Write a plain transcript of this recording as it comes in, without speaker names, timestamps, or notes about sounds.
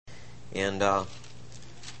And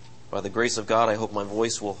by the grace of God, I hope my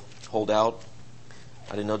voice will hold out.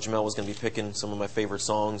 I didn't know Jamel was going to be picking some of my favorite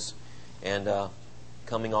songs. And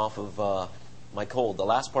coming off of my cold, the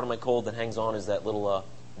last part of my cold that hangs on is that little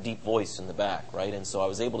deep voice in the back, right? And so I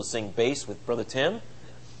was able to sing bass with Brother Tim.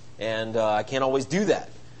 And I can't always do that.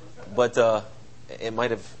 But it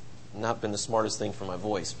might have not been the smartest thing for my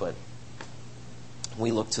voice. But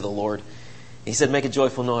we look to the Lord. He said, make a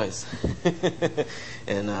joyful noise.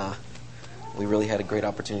 And we really had a great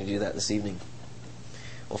opportunity to do that this evening.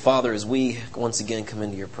 Well, Father, as we once again come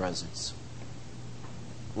into your presence,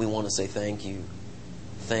 we want to say thank you.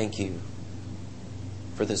 Thank you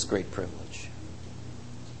for this great privilege.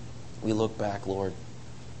 We look back, Lord,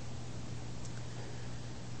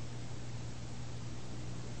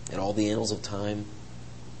 at all the annals of time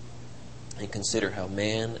and consider how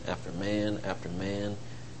man after man after man,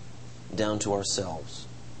 down to ourselves,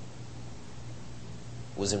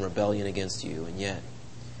 was in rebellion against you, and yet,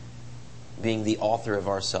 being the author of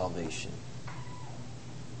our salvation,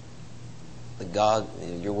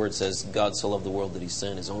 your word says, God so loved the world that He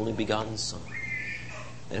sent His only begotten Son,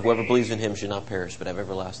 and whoever believes in Him should not perish but have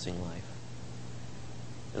everlasting life.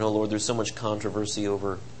 And, oh Lord, there's so much controversy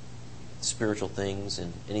over spiritual things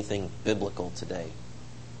and anything biblical today.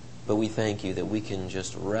 But we thank you that we can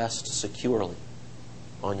just rest securely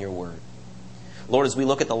on your word. Lord, as we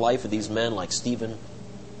look at the life of these men like Stephen,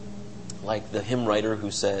 like the hymn writer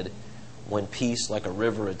who said, when peace like a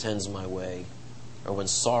river attends my way, or when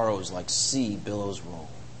sorrows like sea billows roll,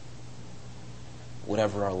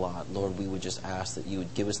 whatever our lot, Lord, we would just ask that you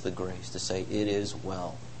would give us the grace to say, it is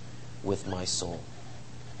well with my soul,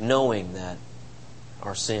 knowing that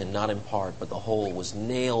our sin, not in part, but the whole, was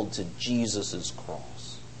nailed to Jesus'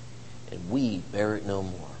 cross, and we bear it no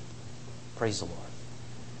more. Praise the Lord.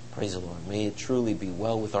 Praise the Lord. May it truly be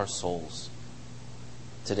well with our souls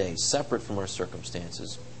today, separate from our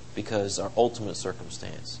circumstances, because our ultimate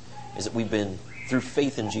circumstance is that we've been, through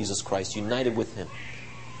faith in Jesus Christ, united with Him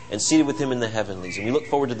and seated with Him in the heavenlies. And we look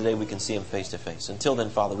forward to the day we can see Him face to face. Until then,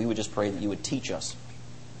 Father, we would just pray that you would teach us.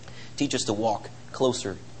 Teach us to walk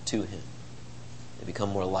closer to Him and become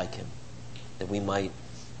more like Him, that we might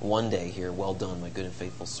one day hear, well done, my good and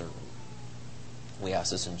faithful servant. We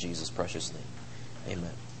ask this in Jesus' precious name.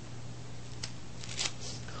 Amen.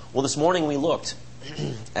 Well, this morning we looked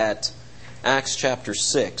at Acts chapter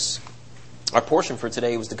 6. Our portion for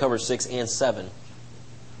today was to cover 6 and 7.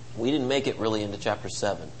 We didn't make it really into chapter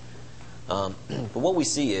 7. But what we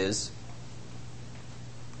see is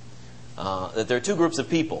that there are two groups of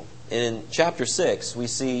people. In chapter 6, we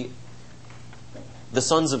see the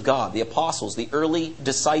sons of God, the apostles, the early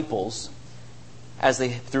disciples, as they,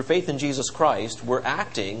 through faith in Jesus Christ, were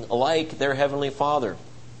acting like their heavenly Father.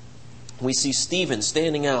 We see Stephen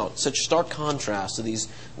standing out, such stark contrast to these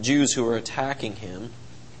Jews who were attacking him.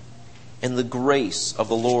 And the grace of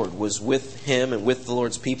the Lord was with him and with the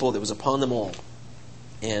Lord's people that was upon them all.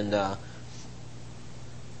 And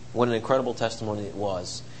what an incredible testimony it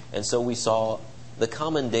was. And so we saw the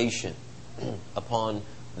commendation upon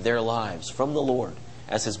their lives from the Lord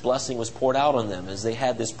as His blessing was poured out on them, as they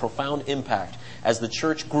had this profound impact, as the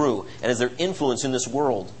church grew, and as their influence in this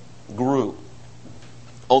world grew.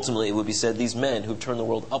 Ultimately, it would be said, these men who've turned the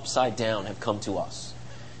world upside down have come to us.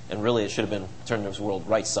 And really, it should have been turning this world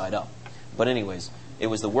right side up. But anyways, it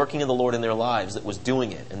was the working of the Lord in their lives that was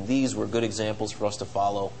doing it. And these were good examples for us to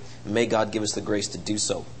follow. And may God give us the grace to do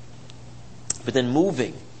so. But then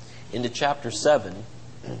moving into chapter 7,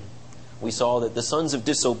 we saw that the sons of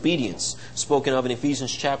disobedience, spoken of in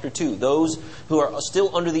Ephesians chapter 2, those who are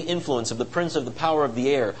still under the influence of the prince of the power of the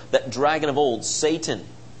air, that dragon of old, Satan,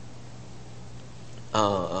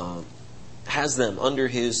 has them under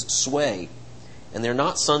his sway. And they're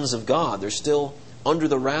not sons of God. They're still under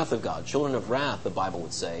the wrath of God. Children of wrath, the Bible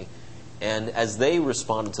would say. And as they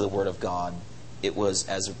responded to the Word of God, it was,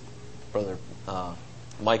 as Brother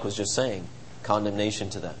Mike was just saying,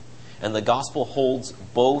 condemnation to them. And the gospel holds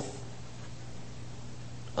both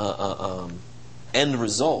end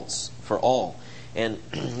results for all. And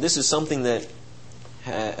this is something that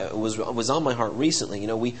was on my heart recently. You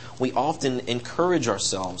know, we often encourage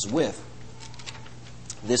ourselves with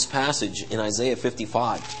this passage in Isaiah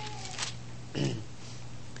 55,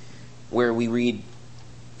 where we read,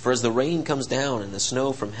 "For as the rain comes down and the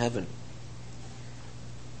snow from heaven,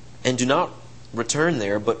 and do not return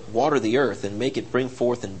there, but water the earth and make it bring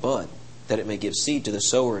forth and bud, that it may give seed to the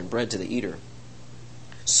sower and bread to the eater,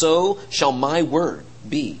 so shall my word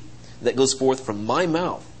be that goes forth from my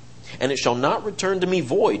mouth. And it shall not return to me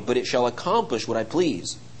void, but it shall accomplish what I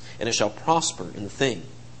please, and it shall prosper in the thing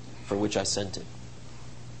for which I sent it."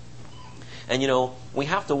 And we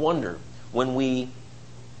have to wonder when we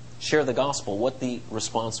share the gospel what the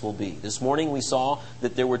response will be. This morning we saw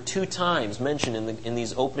that there were 2 times mentioned in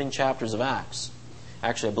these opening chapters of Acts.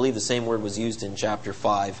 Actually, I believe the same word was used in chapter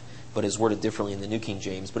 5, but is worded differently in the New King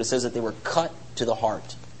James. But it says that they were cut to the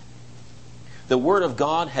heart. The Word of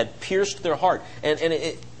God had pierced their heart. And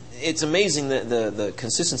it's amazing the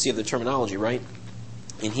consistency of the terminology, right?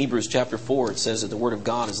 In Hebrews chapter 4, it says that the Word of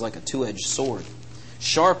God is like a 2-edged sword,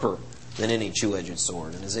 sharper than any 2-edged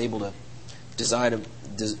sword, and is able to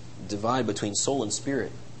divide between soul and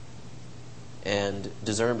spirit and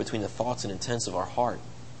discern between the thoughts and intents of our heart.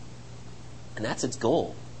 And that's its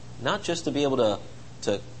goal. Not just to be able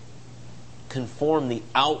to conform the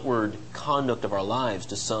outward conduct of our lives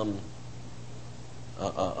to some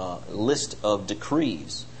list of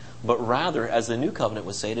decrees, but rather, as the New Covenant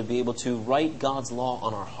would say, to be able to write God's law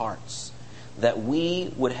on our hearts, that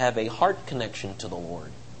we would have a heart connection to the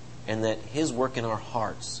Lord, and that His work in our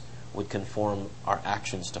hearts would conform our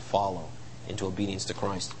actions to follow into obedience to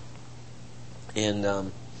Christ.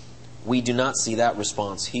 And we do not see that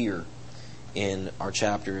response here in our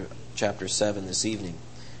chapter 7 this evening.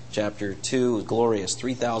 Chapter 2 is glorious.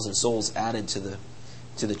 3,000 souls added to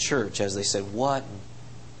the church as they said, "What,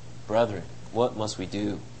 brethren, what must we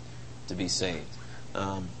do to be saved?"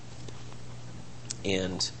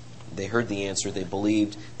 And they heard the answer. They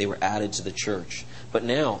believed. They were added to the church. But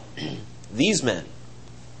now, these men,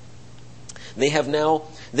 they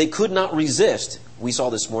could not resist, we saw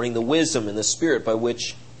this morning, the wisdom and the spirit by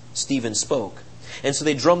which Stephen spoke. And so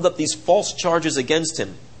they drummed up these false charges against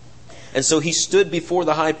him. And so he stood before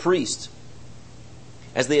the high priest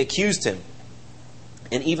as they accused him.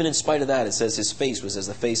 And even in spite of that, it says his face was as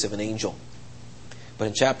the face of an angel. But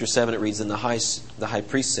in chapter 7 it reads, "Then the high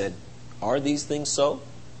priest said, 'Are these things so?'"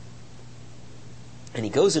 And he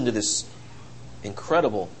goes into this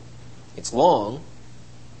incredible, it's long,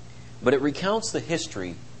 but it recounts the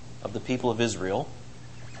history of the people of Israel,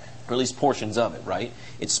 or at least portions of it, right?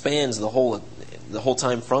 It spans the whole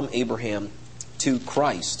time from Abraham to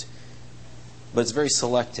Christ, but it's very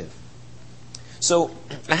selective. So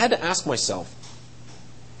I had to ask myself,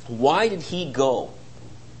 why did he go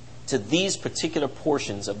to these particular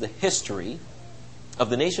portions of the history of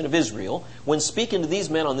the nation of Israel when speaking to these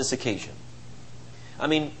men on this occasion? I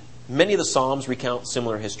mean, many of the Psalms recount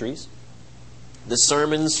similar histories. The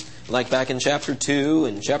sermons, like back in chapter 2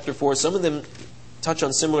 and chapter 4, some of them touch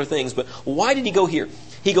on similar things. But why did he go here?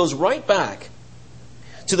 He goes right back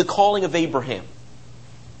to the calling of Abraham.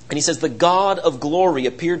 And he says, "The God of glory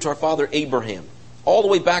appeared to our father Abraham," all the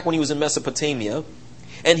way back when he was in Mesopotamia.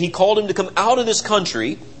 And he called him to come out of this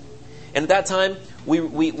country. And at that time,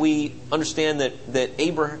 we understand that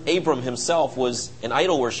Abram himself was an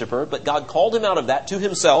idol worshiper, but God called him out of that to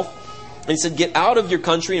himself. And he said, "Get out of your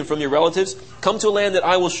country and from your relatives. Come to a land that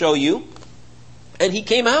I will show you." And he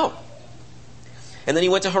came out. And then he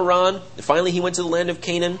went to Haran. And finally, he went to the land of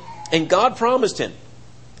Canaan. And God promised him.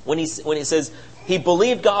 When he says he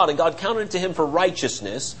believed God and God counted it to him for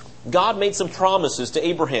righteousness, God made some promises to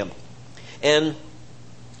Abraham. And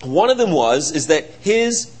one of them is that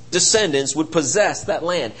his descendants would possess that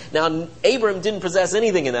land. Now, Abraham didn't possess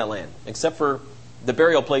anything in that land except for the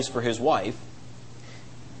burial place for his wife.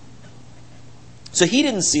 So he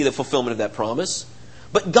didn't see the fulfillment of that promise.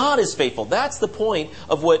 But God is faithful. That's the point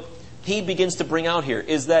of what he begins to bring out here,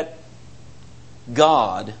 is that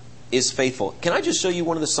God is faithful. Can I just show you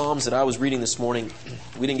one of the Psalms that I was reading this morning?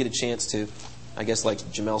 We didn't get a chance to, I guess like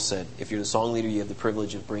Jamel said, if you're the song leader, you have the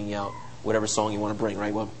privilege of bringing out whatever song you want to bring,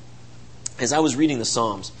 right? Well, as I was reading the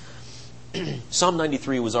Psalms, Psalm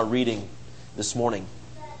 93 was our reading this morning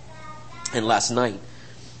and last night.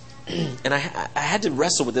 And I had to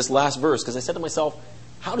wrestle with this last verse because I said to myself,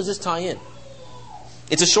 how does this tie in?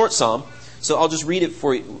 It's a short psalm, so I'll just read it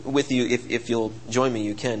with you. If you'll join me,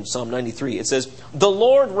 you can. Psalm 93. It says, "The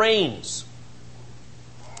Lord reigns.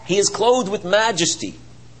 He is clothed with majesty.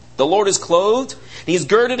 The Lord is clothed. He has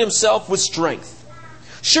girded himself with strength.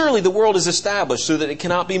 Surely the world is established so that it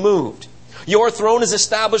cannot be moved. Your throne is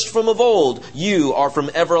established from of old. You are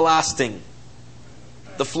from everlasting.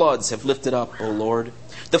 The floods have lifted up, O Lord.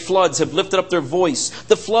 The floods have lifted up their voice.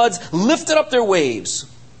 The floods lifted up their waves.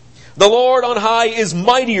 The Lord on high is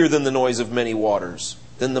mightier than the noise of many waters,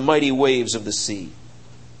 than the mighty waves of the sea.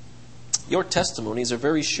 Your testimonies are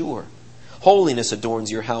very sure. Holiness adorns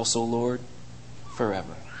your house, O Lord,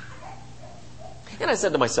 forever." And I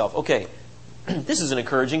said to myself, okay, this is an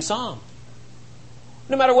encouraging psalm.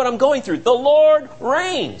 No matter what I'm going through, the Lord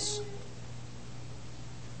reigns.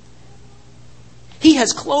 He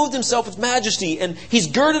has clothed himself with majesty and he's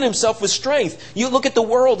girded himself with strength. You look at the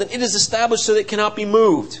world and it is established so that it cannot be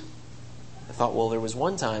moved. I thought, well, there was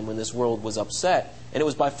one time when this world was upset, and it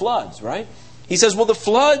was by floods, right? He says, well, the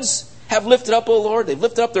floods have lifted up, O Lord. They've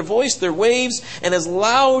lifted up their voice, their waves, and as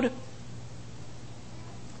loud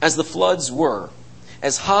as the floods were,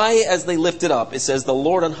 as high as they lifted up, it says, the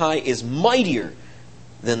Lord on high is mightier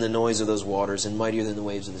than the noise of those waters and mightier than the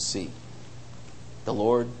waves of the sea. The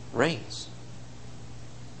Lord reigns.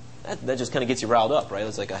 That just kind of gets you riled up, right?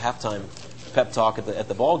 It's like a halftime pep talk at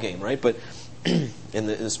the ball game, right? But in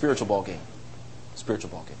the spiritual ball game.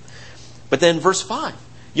 But then verse 5.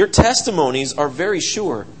 Your testimonies are very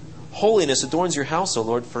sure. Holiness adorns your house, O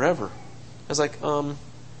Lord, forever. I was like,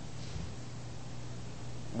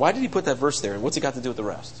 why did he put that verse there? And what's it got to do with the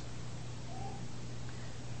rest?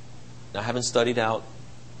 Now, I haven't studied out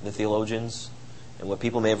the theologians and what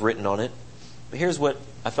people may have written on it. But here's what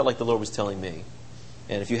I felt like the Lord was telling me.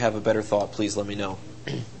 And if you have a better thought, please let me know.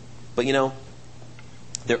 But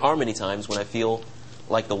there are many times when I feel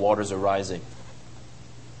like the waters are rising.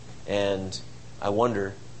 And I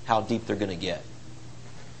wonder how deep they're going to get.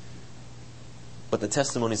 But the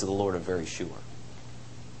testimonies of the Lord are very sure.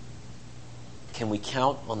 Can we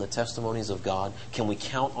count on the testimonies of God? Can we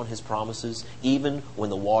count on His promises even when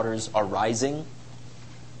the waters are rising?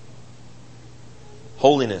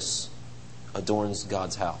 Holiness adorns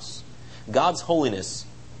God's house. God's holiness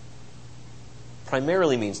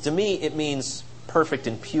primarily means, to me, it means perfect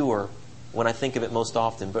and pure when I think of it most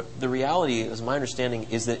often. But the reality, as my understanding,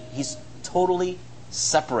 is that He's totally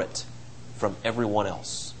separate from everyone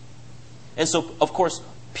else. And so, of course,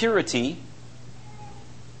 purity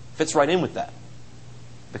fits right in with that.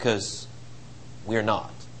 Because we are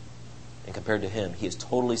not. And compared to Him, He is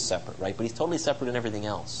totally separate, right? But He's totally separate in everything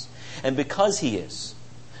else. And because He is,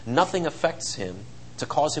 nothing affects Him to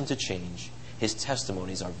cause Him to change. His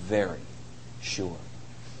testimonies are very sure.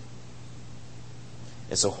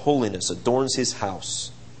 And so holiness adorns His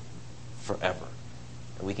house forever.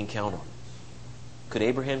 And we can count on it. Could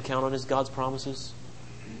Abraham count on God's promises?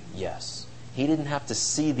 Yes. He didn't have to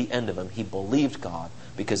see the end of them. He believed God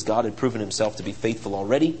because God had proven Himself to be faithful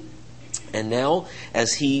already. And now,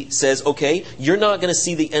 as he says, okay, you're not going to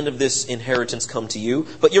see the end of this inheritance come to you,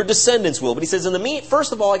 but your descendants will. But he says,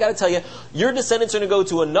 first of all, I got to tell you, your descendants are going to go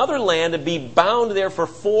to another land and be bound there for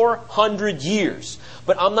 400 years.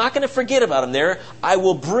 But I'm not going to forget about them there. I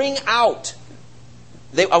will bring them out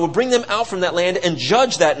from that land and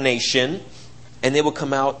judge that nation, and they will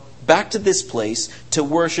come out back to this place to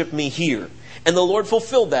worship me here. And the Lord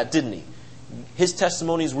fulfilled that, didn't He? His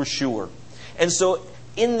testimonies were sure. And so,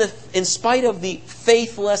 in spite of the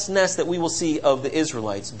faithlessness that we will see of the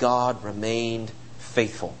Israelites, God remained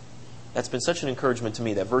faithful. That's been such an encouragement to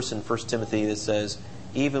me, that verse in 1 Timothy that says,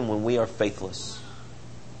 even when we are faithless,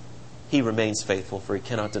 He remains faithful, for He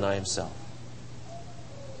cannot deny Himself.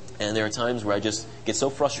 And there are times where I just get so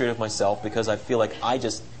frustrated with myself because I feel like I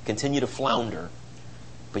just continue to flounder,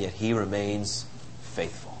 but yet He remains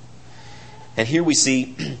faithful. And here we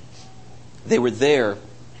see they were there.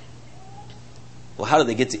 Well, how did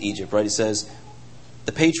they get to Egypt, right? He says,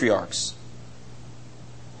 the patriarchs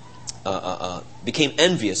became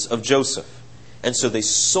envious of Joseph, and so they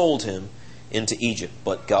sold him into Egypt.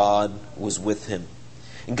 But God was with him.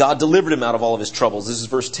 And God delivered him out of all of his troubles. This is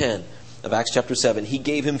verse 10 of Acts chapter 7. He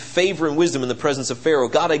gave him favor and wisdom in the presence of Pharaoh.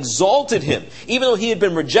 God exalted him. Even though he had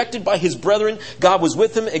been rejected by his brethren, God was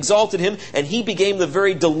with him, exalted him, and he became the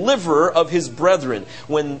very deliverer of his brethren.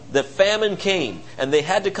 When the famine came and they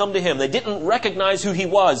had to come to him, they didn't recognize who he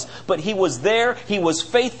was, but he was there, he was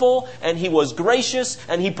faithful, and he was gracious,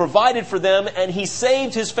 and he provided for them, and he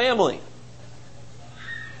saved his family.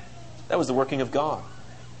 That was the working of God.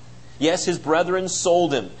 Yes, his brethren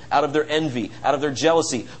sold him out of their envy, out of their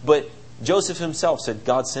jealousy, but Joseph himself said,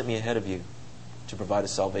 God sent me ahead of you to provide a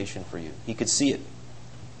salvation for you. He could see it.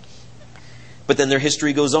 But then their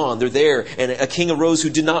history goes on. They're there, and a king arose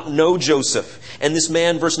who did not know Joseph. And this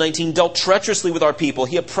man, verse 19, dealt treacherously with our people.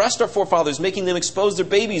 He oppressed our forefathers, making them expose their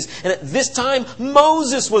babies. And at this time,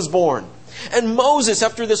 Moses was born. And Moses,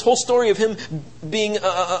 after this whole story of him being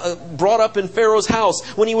brought up in Pharaoh's house,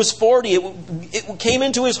 when he was 40, it came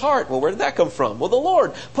into his heart. Well, where did that come from? Well, the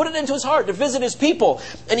Lord put it into his heart to visit his people.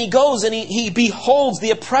 And he goes and he beholds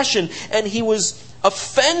the oppression, and he was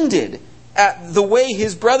offended at the way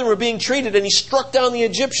his brethren were being treated, and he struck down the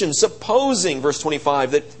Egyptians, supposing, verse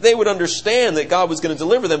 25, that they would understand that God was going to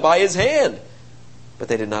deliver them by his hand. But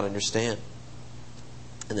they did not understand.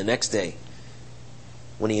 And the next day,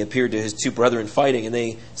 when he appeared to his two brethren fighting, and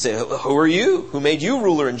they said, who are you? Who made you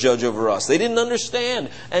ruler and judge over us? They didn't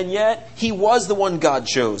understand. And yet, he was the one God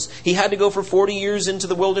chose. He had to go for 40 years into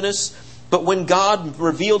the wilderness, But when God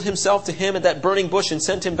revealed himself to him at that burning bush and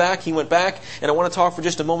sent him back, he went back. And I want to talk for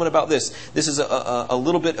just a moment about this. This is a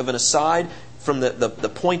little bit of an aside from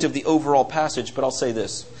the point of the overall passage, but I'll say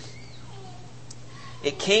this.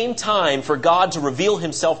 It came time for God to reveal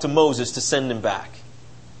himself to Moses to send him back.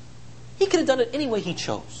 He could have done it any way he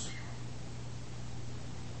chose.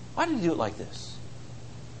 Why did he do it like this?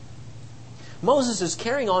 Moses is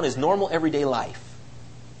carrying on his normal everyday life.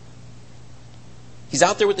 He's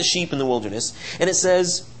out there with the sheep in the wilderness, and it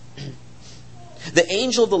says, the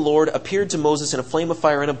angel of the Lord appeared to Moses in a flame of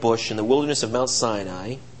fire in a bush in the wilderness of Mount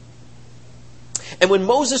Sinai. And when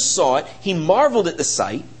Moses saw it, he marveled at the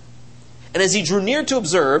sight. And as he drew near to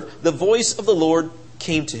observe, the voice of the Lord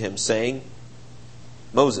came to him, saying,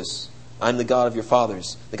 Moses, I am the God of your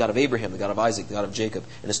fathers, the God of Abraham, the God of Isaac, the God of Jacob.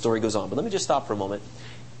 And the story goes on. But let me just stop for a moment.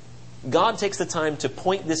 God takes the time to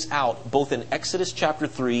point this out, both in Exodus chapter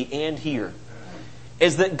 3 and here,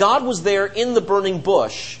 is that God was there in the burning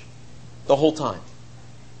bush the whole time.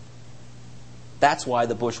 That's why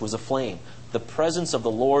the bush was aflame. The presence of the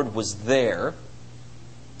Lord was there,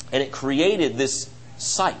 and it created this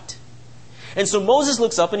sight. And so Moses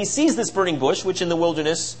looks up and he sees this burning bush, which in the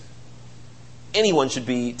wilderness anyone should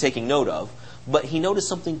be taking note of. But he noticed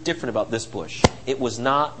something different about this bush. It was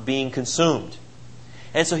not being consumed.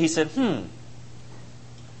 And so he said,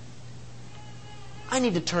 I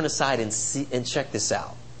need to turn aside and check this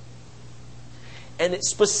out. And it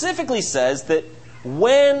specifically says that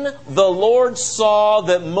when the Lord saw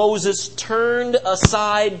that Moses turned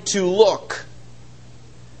aside to look,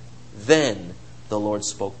 then the Lord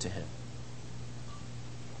spoke to him.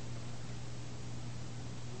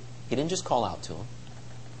 He didn't just call out to him.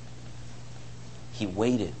 He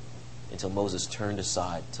waited until Moses turned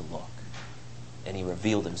aside to look. And he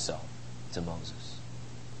revealed himself to Moses.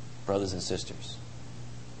 Brothers and sisters,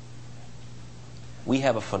 we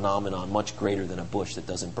have a phenomenon much greater than a bush that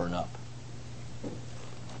doesn't burn up.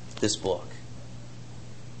 This book,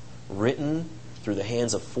 written through the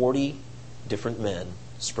hands of 40 different men,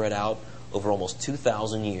 spread out over almost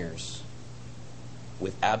 2,000 years,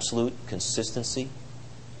 with absolute consistency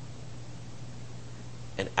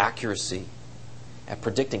and accuracy at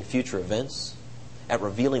predicting future events, at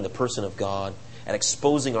revealing the person of God, at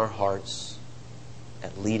exposing our hearts,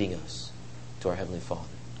 at leading us to our Heavenly Father.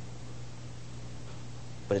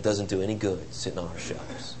 But it doesn't do any good sitting on our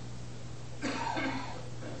shelves.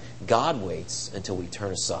 God waits until we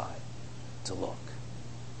turn aside to look.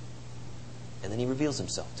 And then He reveals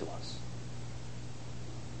Himself to us.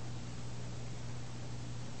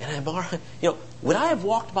 And would I have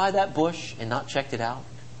walked by that bush and not checked it out?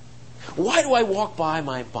 Why do I walk by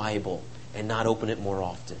my Bible and not open it more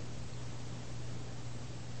often?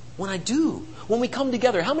 When I do, when we come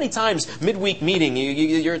together, how many times midweek meeting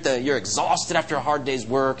you're exhausted after a hard day's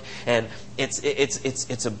work, and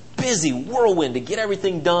it's a busy whirlwind to get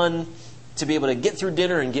everything done, to be able to get through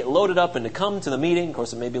dinner and get loaded up and to come to the meeting. Of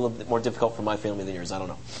course, it may be a little bit more difficult for my family than yours. I don't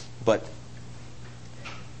know, but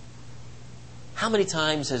how many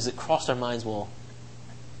times has it crossed our minds? Well,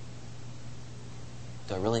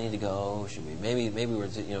 do I really need to go? Should we? Maybe we're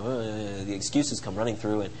the excuses come running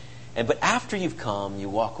through, but after you've come, you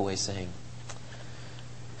walk away saying,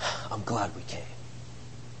 I'm glad we came.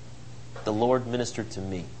 The Lord ministered to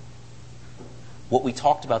me. What we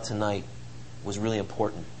talked about tonight was really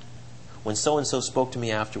important. When so-and-so spoke to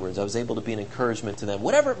me afterwards, I was able to be an encouragement to them,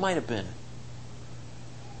 whatever it might have been.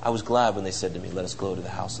 I was glad when they said to me, let us go to the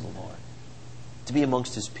house of the Lord, to be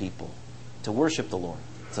amongst His people, to worship the Lord,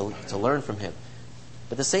 to learn from Him.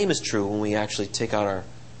 But the same is true when we actually take out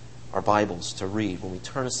our Bibles to read, when we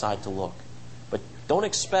turn aside to look. But don't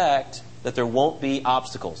expect that there won't be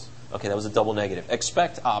obstacles. Okay, that was a double negative.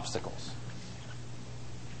 Expect obstacles.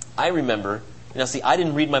 I remember, I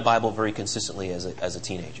didn't read my Bible very consistently as a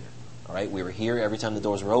teenager. All right, we were here every time the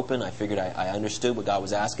doors were open. I figured I understood what God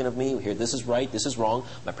was asking of me. Here, this is right, this is wrong.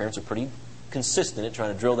 My parents were pretty consistent at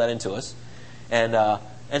trying to drill that into us. And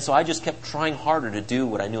so I just kept trying harder to do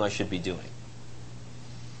what I knew I should be doing.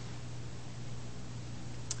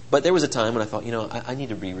 But there was a time when I thought, I need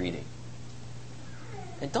to be reading.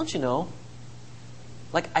 And don't you know,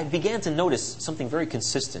 I began to notice something very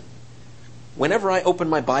consistent. Whenever I opened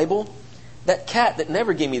my Bible, that cat that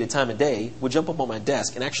never gave me the time of day would jump up on my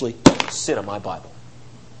desk and actually sit on my Bible.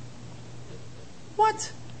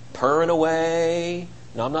 What? Purring away.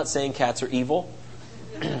 No, I'm not saying cats are evil.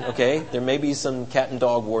 Okay? There may be some cat and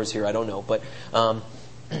dog wars here. I don't know. But I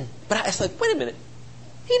was like, wait a minute.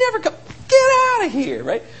 He never comes. Get out of here,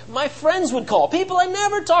 right? My friends would call. People I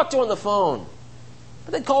never talked to on the phone.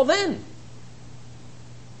 But they'd call then.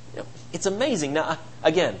 It's amazing. Now,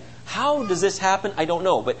 again, How does this happen? I don't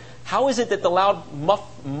know. But how is it that the loud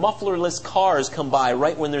mufflerless cars come by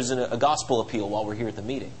right when there's a gospel appeal while we're here at the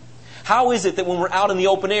meeting? How is it that when we're out in the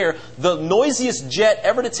open air, the noisiest jet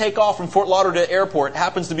ever to take off from Fort Lauderdale Airport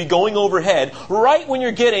happens to be going overhead right when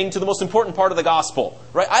you're getting to the most important part of the gospel?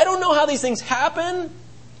 Right? I don't know how these things happen,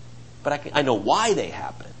 but I know why they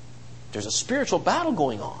happen. There's a spiritual battle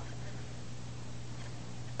going on.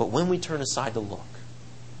 But when we turn aside to look,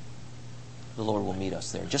 the Lord will meet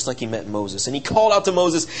us there, just like He met Moses. And He called out to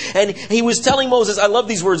Moses, and He was telling Moses, I love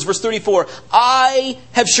these words, verse 34, I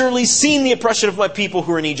have surely seen the oppression of my people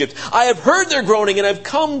who are in Egypt. I have heard their groaning, and I've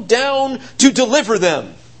come down to deliver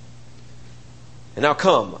them. And now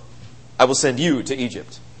come, I will send you to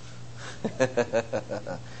Egypt.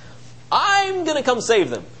 I'm going to come save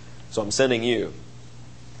them, so I'm sending you.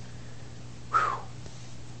 Whew.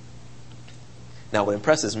 Now, what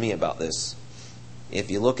impresses me about this, if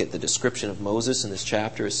you look at the description of Moses in this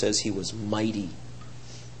chapter, it says he was mighty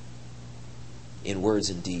in words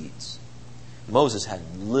and deeds. Moses had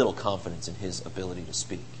little confidence in his ability to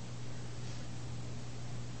speak.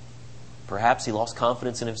 Perhaps he lost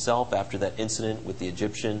confidence in himself after that incident with the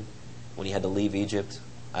Egyptian when he had to leave Egypt.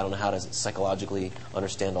 I don't know how to psychologically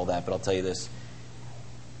understand all that, but I'll tell you this.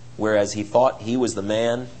 Whereas he thought he was the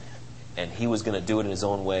man and he was going to do it in his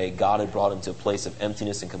own way, God had brought him to a place of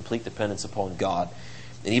emptiness and complete dependence upon God.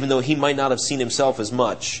 And even though he might not have seen himself as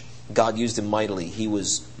much, God used him mightily. He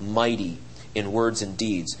was mighty in words and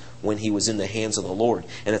deeds when he was in the hands of the Lord.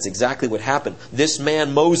 And that's exactly what happened. This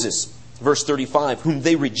man Moses, verse 35, whom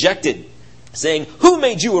they rejected, saying, who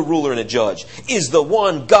made you a ruler and a judge? Is the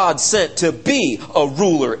one God sent to be a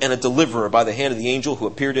ruler and a deliverer by the hand of the angel who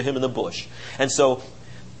appeared to him in the bush. And so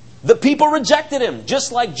the people rejected him,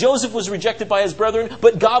 just like Joseph was rejected by his brethren,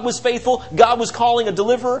 but God was faithful. God was calling a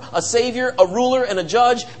deliverer, a savior, a ruler, and a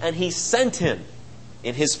judge, and He sent him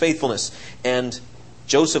in His faithfulness. And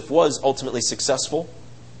Joseph was ultimately successful.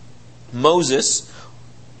 Moses,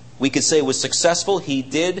 we could say, was successful. He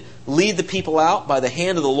did lead the people out by the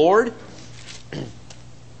hand of the Lord,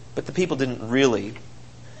 but the people didn't really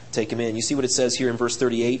take him in. You see what it says here in verse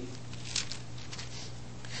 38?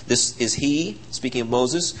 This is he, speaking of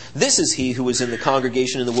Moses, this is he who was in the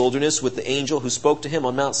congregation in the wilderness with the angel who spoke to him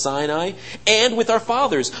on Mount Sinai, and with our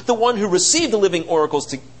fathers, the one who received the living oracles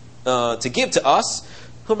to give to us,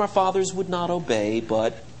 whom our fathers would not obey,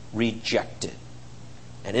 but rejected.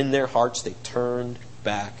 And in their hearts they turned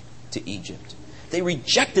back to Egypt. They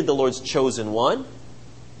rejected the Lord's chosen one,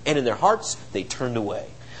 and in their hearts they turned away.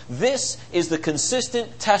 This is the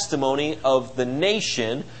consistent testimony of the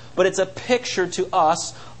nation, but it's a picture to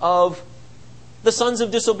us of the sons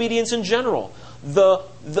of disobedience in general.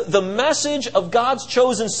 The message of God's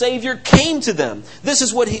chosen Savior came to them. This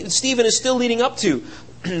is what Stephen is still leading up to.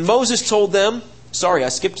 Moses told them, I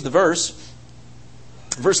skipped the verse.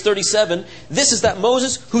 Verse 37, this is that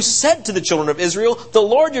Moses who said to the children of Israel, the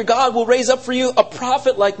Lord your God will raise up for you a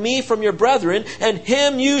prophet like me from your brethren, and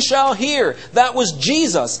him you shall hear. That was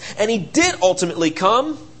Jesus. And He did ultimately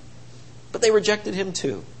come, but they rejected Him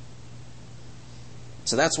too.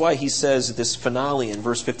 So that's why he says at this finale in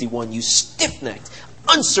verse 51, you stiff-necked,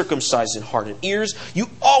 uncircumcised in heart and ears, you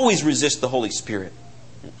always resist the Holy Spirit.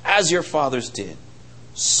 As your fathers did,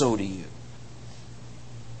 so do you.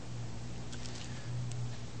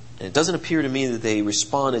 And it doesn't appear to me that they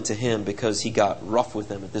responded to him because he got rough with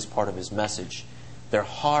them at this part of his message. Their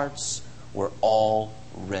hearts were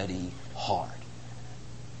already hard.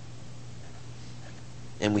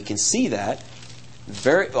 And we can see that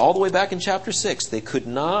all the way back in chapter 6. They could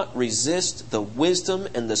not resist the wisdom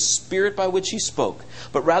and the spirit by which he spoke.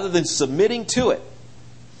 But rather than submitting to it,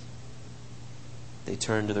 they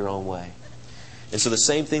turned to their own way. And so the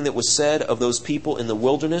same thing that was said of those people in the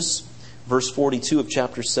wilderness, verse 42 of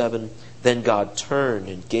chapter 7, then God turned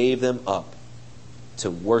and gave them up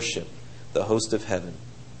to worship the host of heaven,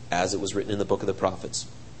 as it was written in the book of the prophets.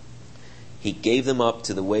 He gave them up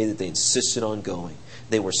to the way that they insisted on going.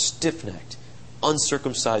 They were stiff-necked,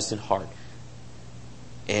 uncircumcised in heart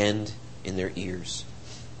and in their ears.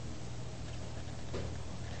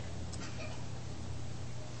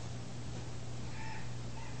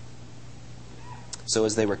 So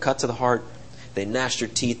as they were cut to the heart, they gnashed their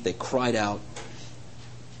teeth, they cried out.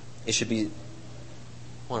 It should be,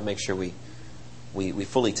 I want to make sure we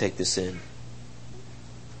fully take this in.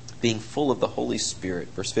 Being full of the Holy Spirit,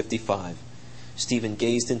 verse 55, Stephen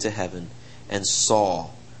gazed into heaven and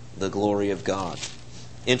saw the glory of God.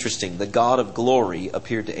 Interesting, the God of glory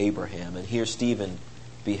appeared to Abraham, and here Stephen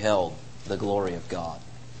beheld the glory of God.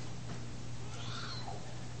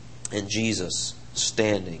 And Jesus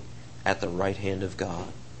standing at the right hand of God.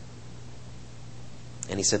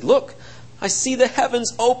 And he said, "Look, I see the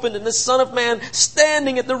heavens opened and the Son of Man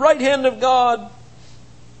standing at the right hand of God."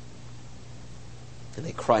 And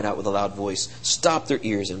they cried out with a loud voice, stopped their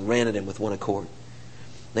ears, and ran at him with one accord.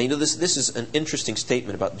 Now, this is an interesting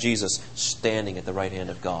statement about Jesus standing at the right hand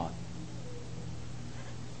of God.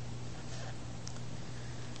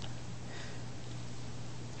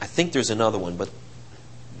 I think there's another one, but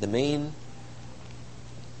the main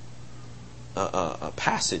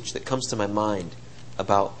passage that comes to my mind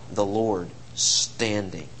about the Lord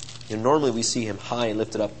standing. Normally we see him high and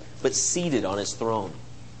lifted up, but seated on his throne.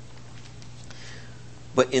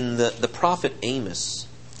 But in the prophet Amos,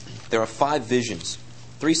 there are 5 visions,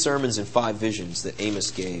 3 sermons and 5 visions that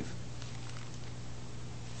Amos gave.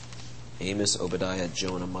 Amos, Obadiah,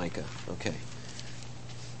 Jonah, Micah. Okay.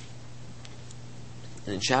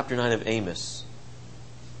 And in chapter 9 of Amos,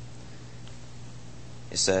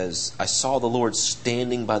 it says, "I saw the Lord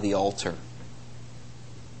standing by the altar.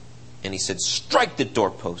 And he said, 'Strike the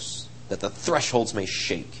doorposts, that the thresholds may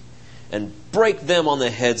shake, and break them on the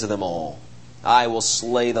heads of them all. I will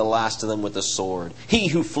slay the last of them with the sword. He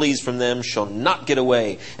who flees from them shall not get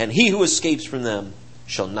away, and he who escapes from them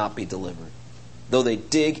shall not be delivered. Though they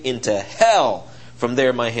dig into hell, from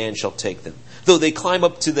there my hand shall take them. Though they climb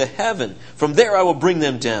up to the heaven, from there I will bring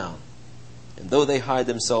them down. And though they hide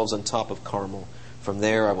themselves on top of Carmel, from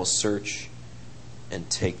there I will search and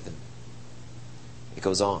take them.'" It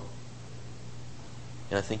goes on.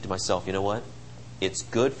 And I think to myself, you know what? It's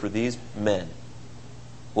good for these men.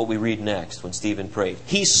 What we read next when Stephen prayed.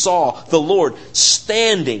 He saw the Lord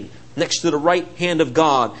standing next to the right hand of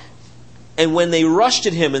God. And when they rushed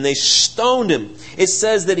at him and they stoned him, it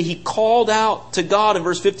says that he called out to God in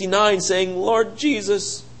verse 59 saying, "Lord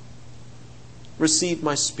Jesus, receive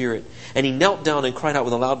my spirit." And he knelt down and cried out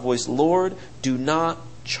with a loud voice, "Lord, do not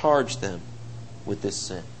charge them with this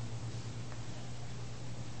sin."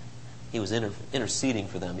 He was interceding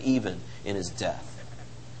for them even in his death.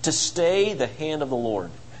 To stay the hand of the Lord,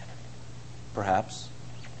 perhaps.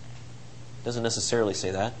 Doesn't necessarily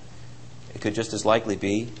say that. It could just as likely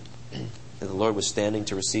be that the Lord was standing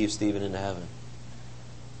to receive Stephen into heaven.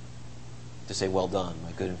 To say, "Well done,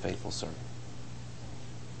 my good and faithful servant."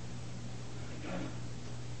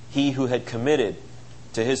 He who had committed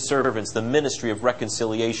to his servants the ministry of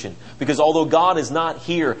reconciliation. Because although God is not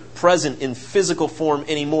here present in physical form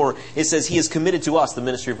anymore, it says he has committed to us the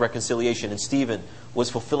ministry of reconciliation. And Stephen was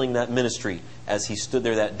fulfilling that ministry as he stood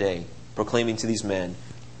there that day, proclaiming to these men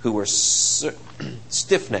who were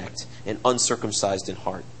stiff-necked and uncircumcised in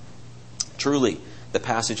heart. Truly, the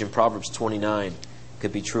passage in Proverbs 29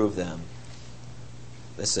 could be true of them.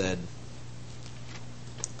 That said,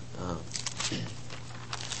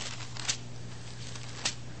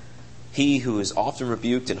 "He who is often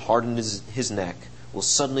rebuked and hardened his neck will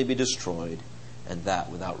suddenly be destroyed, and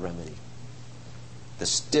that without remedy." The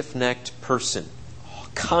stiff-necked person,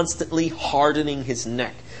 constantly hardening his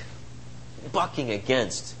neck, bucking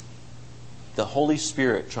against the Holy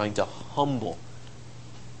Spirit, trying to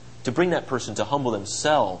bring that person to humble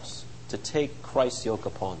themselves, to take Christ's yoke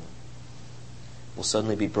upon them, will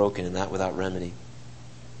suddenly be broken, and that without remedy.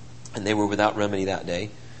 And they were without remedy that day,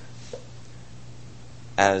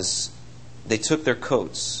 as they took their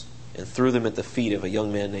coats and threw them at the feet of a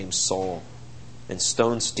young man named Saul, and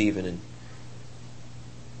stoned Stephen. And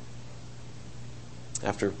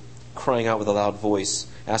after crying out with a loud voice,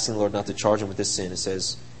 asking the Lord not to charge him with this sin, it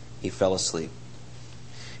says he fell asleep.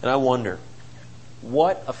 And I wonder,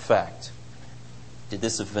 what effect did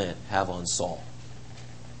this event have on Saul?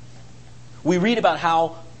 We read about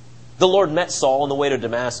how the Lord met Saul on the way to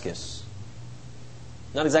Damascus.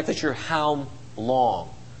 Not exactly sure how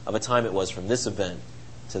long of a time it was from this event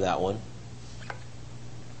to that one,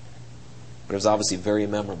 but it was obviously very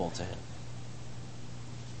memorable to him.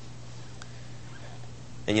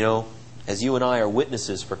 And as you and I are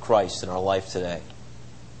witnesses for Christ in our life today,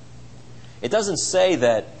 it doesn't say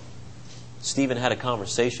that Stephen had a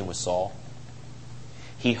conversation with Saul.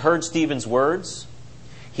 He heard Stephen's words,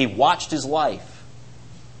 he watched his life,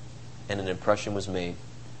 and an impression was made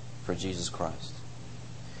for Jesus Christ.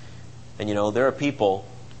 And there are people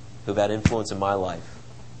who've had influence in my life,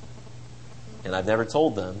 and I've never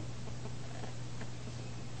told them,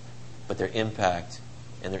 but their impact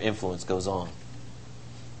and their influence goes on.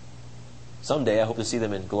 Someday I hope to see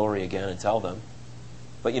them in glory again and tell them.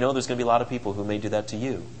 But there's going to be a lot of people who may do that to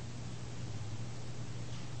you,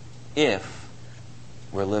 if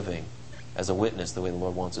we're living as a witness the way the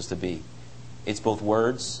Lord wants us to be. It's both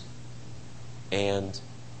words and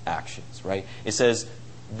actions, right? It says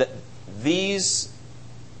that these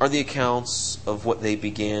are the accounts of what they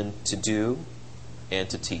began to do and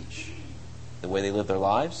to teach. the way they lived their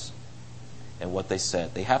lives and what they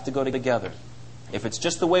said. They have to go together. If it's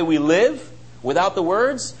just the way we live without the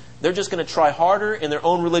words, they're just going to try harder in their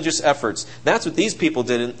own religious efforts. That's what these people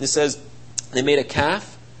did. And it says they made a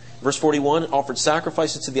calf, verse 41, offered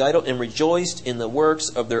sacrifices to the idol and rejoiced in the works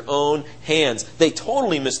of their own hands. They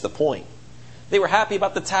totally missed the point. They were happy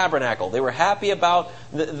about the tabernacle. They were happy about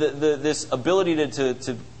this ability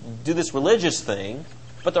to do this religious thing,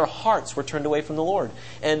 but their hearts were turned away from the Lord.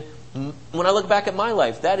 And when I look back at my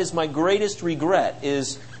life, that is my greatest regret,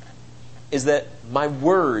 is that my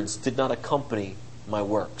words did not accompany my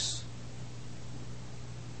works.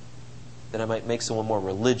 That I might make someone more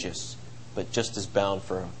religious, but just as bound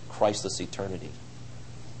for a Christless eternity.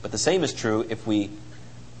 But the same is true if we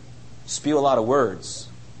spew a lot of words,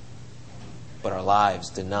 but our lives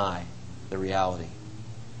deny the reality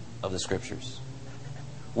of the Scriptures.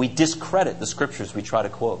 We discredit the Scriptures we try to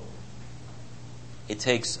quote. It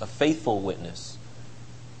takes a faithful witness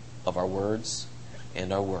of our words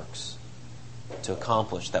and our works to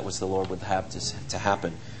accomplish that which the Lord would have to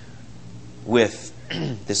happen with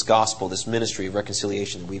this gospel, this ministry of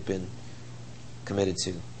reconciliation that we've been committed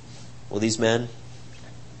to. Well, these men,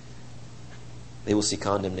 they will see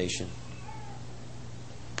condemnation.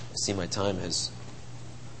 I see my time has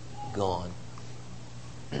gone.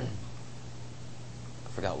 I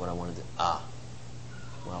forgot what I wanted to...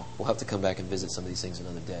 Well, we'll have to come back and visit some of these things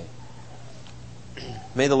another day.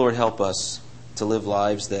 May the Lord help us to live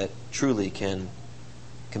lives that truly can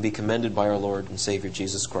be commended by our Lord and Savior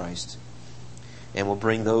Jesus Christ, and will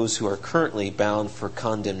bring those who are currently bound for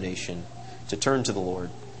condemnation to turn to the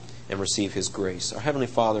Lord and receive His grace. Our Heavenly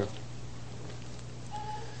Father,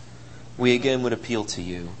 we again would appeal to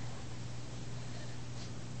You.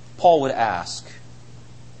 Paul would ask,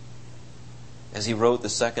 as he wrote the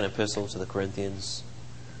second epistle to the Corinthians,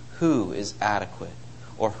 who is adequate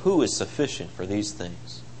or who is sufficient for these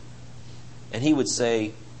things? And he would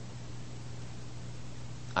say,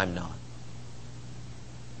 I'm not.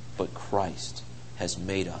 But Christ has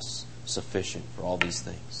made us sufficient for all these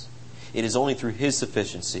things. It is only through His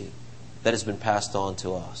sufficiency that has been passed on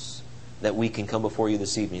to us that we can come before You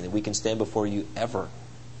this evening, that we can stand before You ever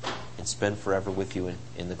and spend forever with You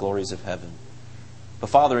in the glories of heaven.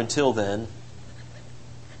 But Father, until then,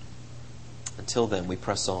 we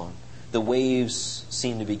press on. The waves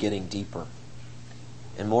seem to be getting deeper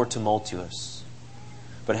and more tumultuous.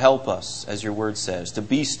 But help us, as Your word says, to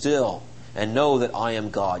be still and know that I am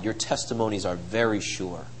God. Your testimonies are very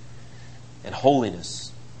sure. And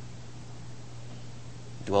holiness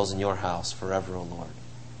dwells in Your house forever, O Lord.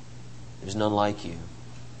 There's none like You.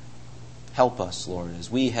 Help us, Lord,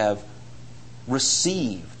 as we have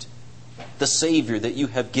received the Savior that You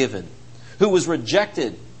have given, who was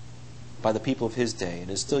rejected by the people of His day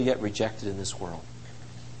and is still yet rejected in this world.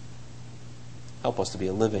 Help us to be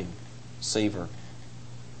a living savor,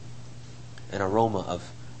 an aroma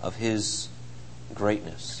of His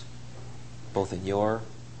greatness, both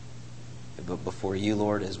before You,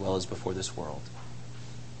 Lord, as well as before this world.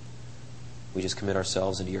 We just commit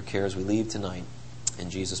ourselves into Your care as we leave tonight. In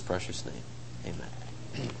Jesus' precious name,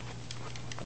 amen.